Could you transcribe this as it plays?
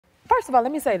first of all,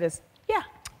 let me say this. Yeah.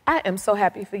 I am so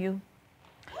happy for you.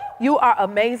 You are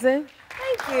amazing.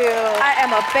 Thank you. I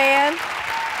am a fan.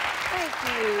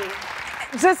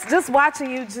 Thank you. Just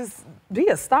watching you just be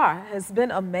a star has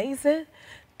been amazing.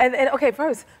 And okay,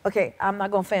 first, okay, I'm not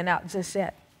gonna fan out just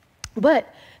yet.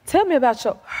 But tell me about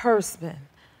your husband.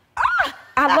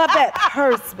 I love that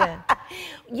husband.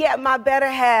 Yeah, my better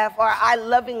half, or I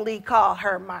lovingly call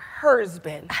her my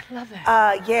husband. I love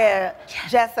that. Yeah,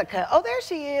 Jessica. Oh, there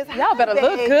she is. Y'all better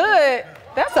look good.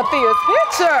 That's a fierce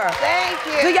picture. Thank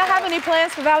you. Do y'all have any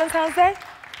plans for Valentine's Day?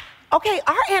 Okay,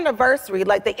 our anniversary,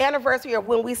 like the anniversary of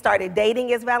when we started dating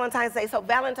is Valentine's Day. So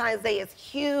Valentine's Day is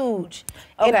huge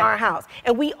in our house.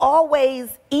 And we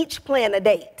always each plan a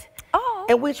date. Oh.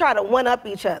 And we try to one-up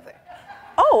each other.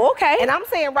 Oh, okay. And I'm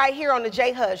saying right here on the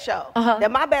J Hud show that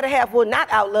my better half will not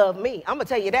outlove me. I'm gonna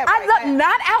tell you that right now.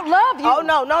 Not outlove you.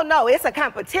 Oh, no, it's a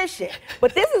competition.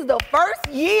 But this is the first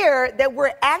year that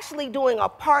we're actually doing a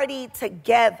party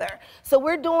together. So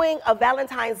we're doing a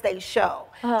Valentine's Day show.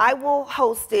 I will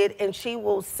host it and she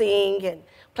will sing and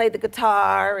play the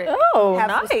guitar and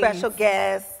have some special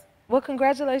guests. Well,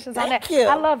 congratulations on that. Thank you.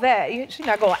 I love that. She's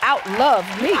not gonna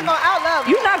outlove me. You're not gonna outlove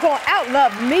me. You're not gonna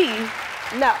outlove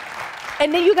me. No.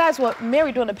 And then you guys were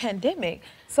married during the pandemic.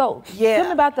 So tell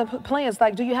me about the plans.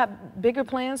 Like, do you have bigger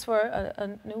plans for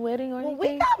a new wedding or anything?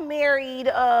 Well, we got married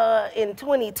in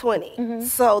 2020.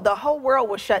 So the whole world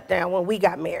was shut down when we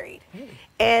got married.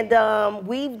 And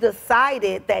we've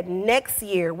decided that next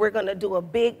year we're gonna do a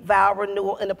big vow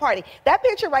renewal in the party. That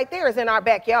picture right there is in our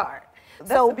backyard.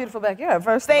 That's a beautiful backyard,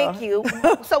 first of all. Thank you.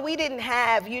 So we didn't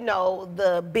have, you know,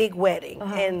 the big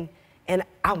wedding. And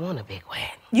I want a big wedding.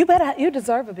 You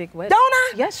deserve a big wedding. Don't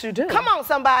I? Yes, you do. Come on,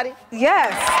 somebody.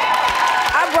 Yes.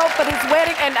 I wrote for this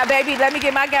wedding, and baby, let me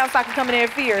get my gown so I can come in there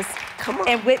fierce. Come on.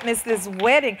 And witness this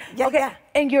wedding. Yeah, okay. yeah.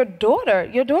 And your daughter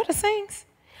sings?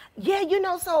 Yeah, you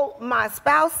know, so my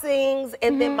spouse sings,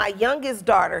 and then my youngest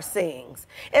daughter sings.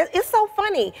 It's so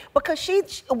funny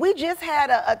because we just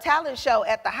had a talent show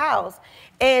at the house,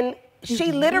 and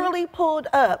she literally pulled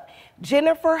up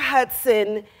Jennifer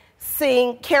Hudson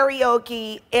sing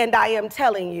karaoke, and I am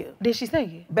telling you. Did she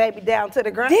sing it? Baby, down to the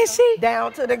ground. Did she?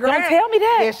 Down to the ground. Don't tell me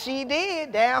that. Yes, she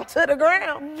did, down to the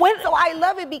ground. When? So I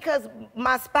love it because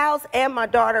my spouse and my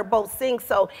daughter both sing,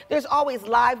 so there's always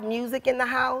live music in the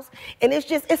house, and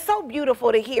it's so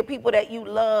beautiful to hear people that you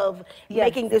love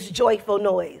making this joyful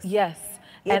noise. Yes.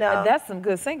 You know? That's some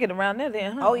good singing around there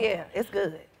then, huh? Oh yeah, it's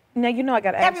good. Now, you know I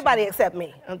gotta ask everybody you. except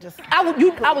me. I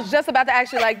was just about to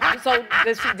ask you, like, so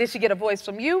did she get a voice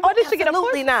from you? Or did she get a voice?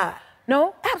 Absolutely not.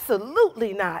 No?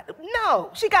 Absolutely not. No,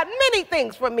 she got many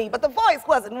things from me, but the voice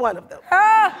wasn't one of them.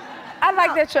 I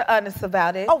like that you're honest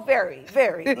about it. Oh, very,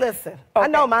 very. Listen, I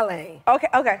know my lane.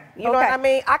 Okay. You know what I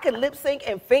mean? I can lip sync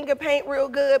and finger paint real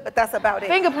good, but that's about it.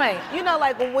 Finger paint. You know,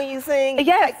 like when you sing, you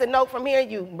take the note from here,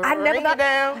 you bring it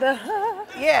down.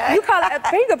 Yeah. You call it a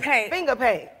finger paint. Finger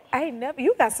paint.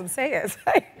 You got some sayings.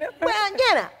 Well,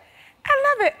 you know.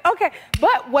 I love it. Okay,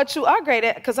 but what you are great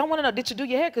at, because I want to know, did you do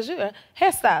your hair? Because you're a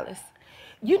hairstylist.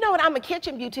 You know what? I'm a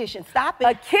kitchen beautician. Stop it.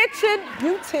 A kitchen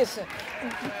beautician.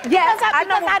 Yes, I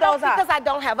know what those are. Because I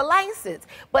don't have a license.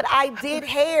 But I did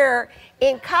hair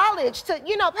in college to,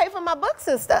 you know, pay for my books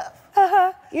and stuff.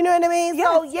 You know what I mean? Yes.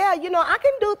 So, yeah, you know, I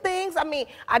can do things. I mean,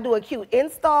 I do a cute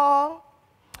install.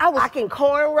 I can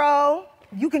cornrow.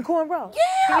 You can cornrow?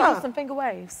 Yeah. Can you do some finger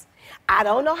waves? I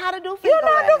don't know how to do finger waves. You don't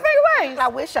know how to do finger waves? I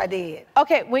wish I did.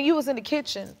 Okay, when you was in the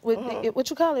kitchen, with what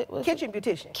you call it? Kitchen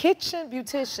beautician. Kitchen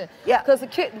beautician. Yeah. Because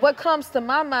what comes to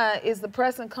my mind is the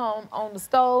press and comb on the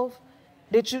stove.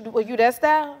 Were you that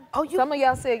style? Oh, you. Some of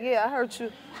y'all said, yeah, I heard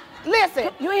you. Listen.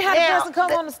 You ain't had to press and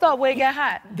comb on the stove where it got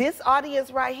hot. This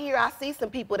audience right here, I see some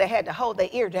people that had to hold their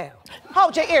ear down.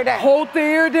 Hold your ear down. Hold the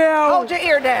ear down. Hold your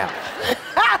ear down.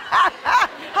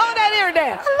 Hold that ear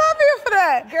down. I love you for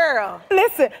that. Girl.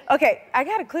 Listen, okay, I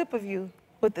got a clip of you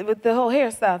with the whole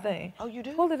hairstyle thing. Oh, you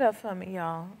do? Pull it up for me,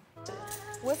 y'all.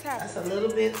 What's happening? That's a little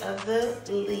bit of the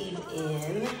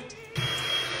leave-in.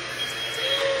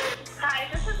 Hi,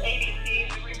 this is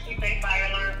ABC. We received a fire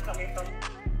alarm coming from.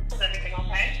 Is everything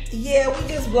okay? Yeah, we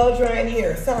just blow drying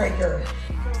here. Sorry, girl. The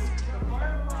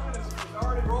fire department has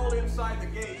already rolled inside the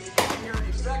gate. They can hear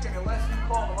any second unless you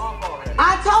call them off already.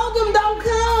 I told them don't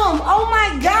come. Oh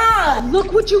my God.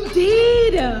 Look what you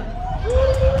did.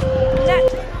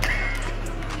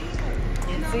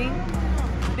 See?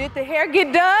 Did the hair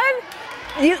get done?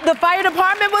 The fire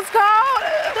department was called?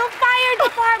 The fire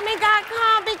department got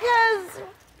called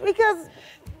because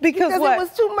what? it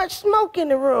was too much smoke in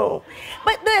the room.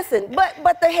 But listen,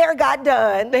 but the hair got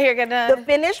done. The hair got done? The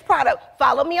finished product.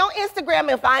 Follow me on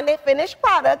Instagram and find that finished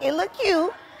product. It look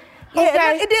cute. Yeah,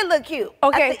 Okay. it did look cute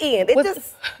Okay. at the end. It Was-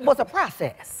 just was a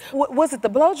process. Was it the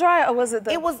blow dryer or was it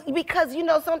the? It was because, you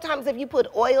know, sometimes if you put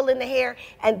oil in the hair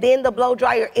and then the blow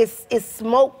dryer, it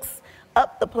smokes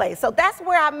up the place. So that's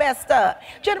where I messed up.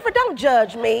 Jennifer, don't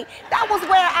judge me. That was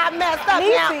where I messed up.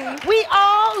 Now, Niecy. we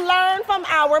all learn from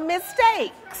our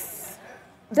mistakes.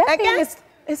 That Okay. thing is,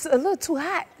 it's a little too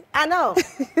hot. I know.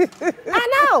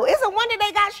 I know. It's a wonder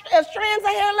they got strands of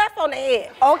hair left on the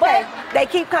head. Okay. But they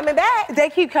keep coming back. They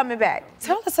keep coming back.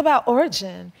 Tell us about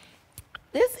Origin.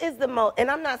 This is the most, and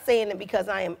I'm not saying it because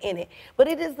I am in it, but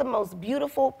it is the most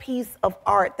beautiful piece of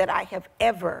art that I have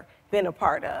ever been a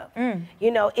part of.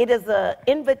 You know, it is an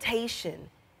invitation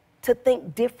to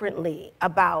think differently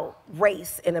about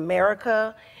race in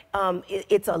America.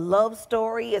 It's a love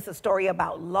story, it's a story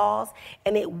about loss,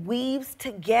 and it weaves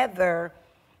together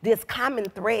this common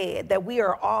thread that we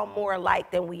are all more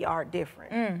alike than we are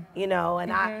different. You know,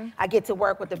 and I get to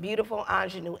work with the beautiful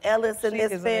Anjanou Ellis in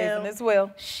this is film. amazing as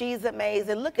well. She's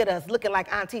amazing. Look at us looking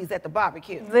like aunties at the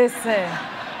barbecue. Listen,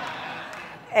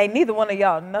 ain't neither one of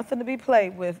y'all nothing to be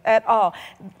played with at all.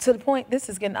 To the point, this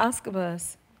is getting Oscar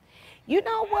buzz. You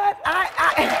know what? Oh,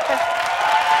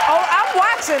 I'm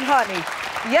watching, honey.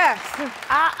 Yes.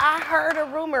 I heard a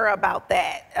rumor about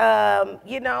that.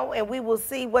 You know, and we will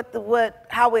see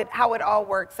how it all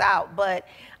works out. But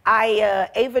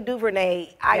Ava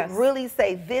DuVernay, I really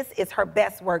say this is her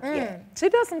best work yet. She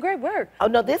does some great work. Oh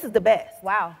no, this is the best.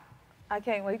 Wow. I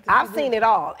can't wait to I've see seen this. it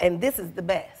all, and this is the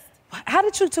best. How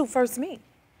did you two first meet?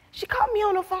 She called me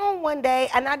on the phone one day,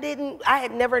 and I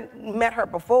had never met her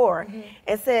before,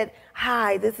 and said,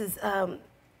 "Hi, this is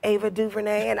Ava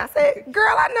DuVernay," and I said,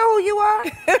 "Girl, I know who you are."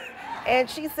 And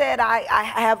she said, I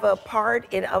have a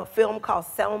part in a film called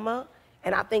Selma,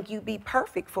 and I think you'd be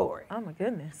perfect for it. Oh my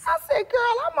goodness. I said,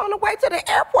 "Girl, I'm on the way to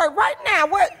the airport right now.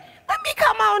 Let me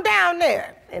come on down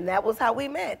there." And that was how we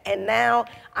met. And now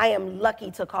I am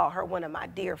lucky to call her one of my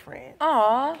dear friends.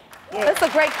 Aw, Yeah. that's a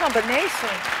great combination.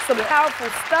 Some powerful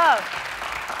stuff.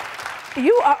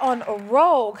 You are on a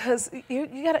roll because you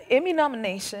got an Emmy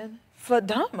nomination for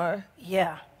Dahmer.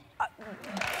 Yeah.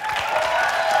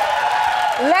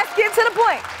 Let's get to the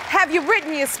point. Have you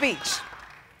written your speech?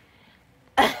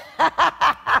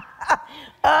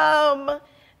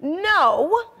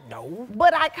 No. No.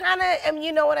 But I kind of,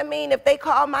 you know what I mean? If they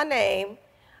call my name,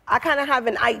 I kind of have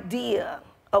an idea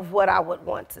of what I would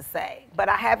want to say. But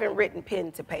I haven't written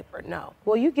pen to paper, no.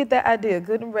 Well, you get that idea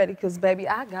good and ready because, baby,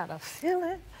 I got a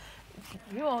feeling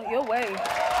you're on your way. You are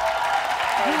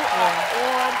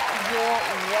on your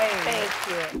way.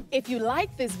 Thank you. If you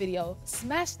like this video,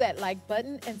 smash that like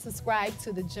button and subscribe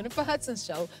to the Jennifer Hudson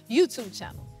Show YouTube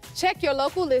channel. Check your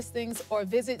local listings or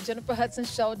visit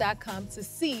jenniferhudsonshow.com to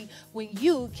see when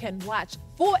you can watch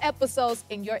full episodes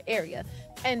in your area.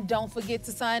 And don't forget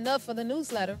to sign up for the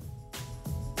newsletter.